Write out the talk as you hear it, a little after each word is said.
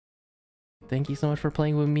Thank you so much for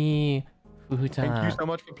playing with me, Fuhuta. Thank you so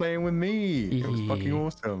much for playing with me. It was fucking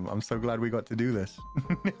awesome. I'm so glad we got to do this.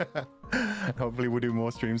 Hopefully we'll do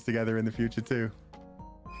more streams together in the future too.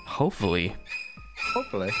 Hopefully.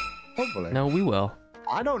 Hopefully. No, we will.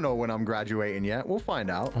 I don't know when I'm graduating yet. We'll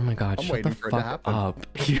find out. Oh my god, I'm shut waiting the for it to fuck happen. up.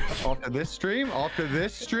 After this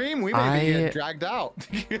stream, we may be getting dragged out.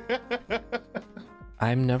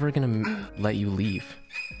 I'm never gonna let you leave.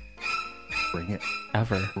 Bring it.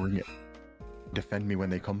 Ever. Bring it. Defend me when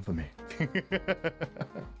they come for me.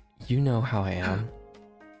 You know how I am.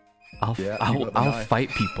 I'll fight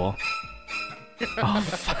people. I'll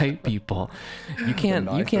fight people. You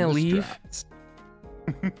can't leave.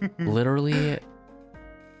 Literally,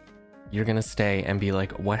 you're gonna stay and be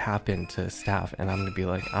like, what happened to staff? And I'm gonna be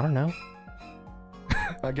like, I don't know.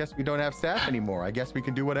 I guess we don't have staff anymore. I guess we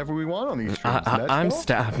can do whatever we want on these streams. I'm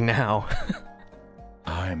staff now.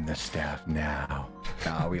 I'm the staff now.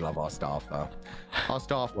 Nah, we love our staff though. Our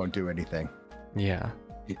staff won't do anything. Yeah.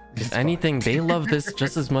 If anything, they love this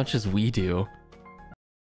just as much as we do.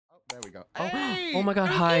 Oh, there we go. Oh, Hey, oh my god,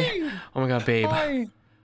 Uki! hi. Oh my god, babe. Hi.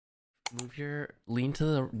 Move your lean to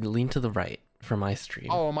the right for my stream.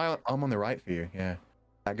 Oh, I'm on the right for you. Yeah.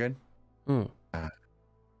 That good?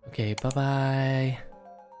 Okay, bye-bye.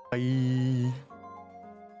 Bye.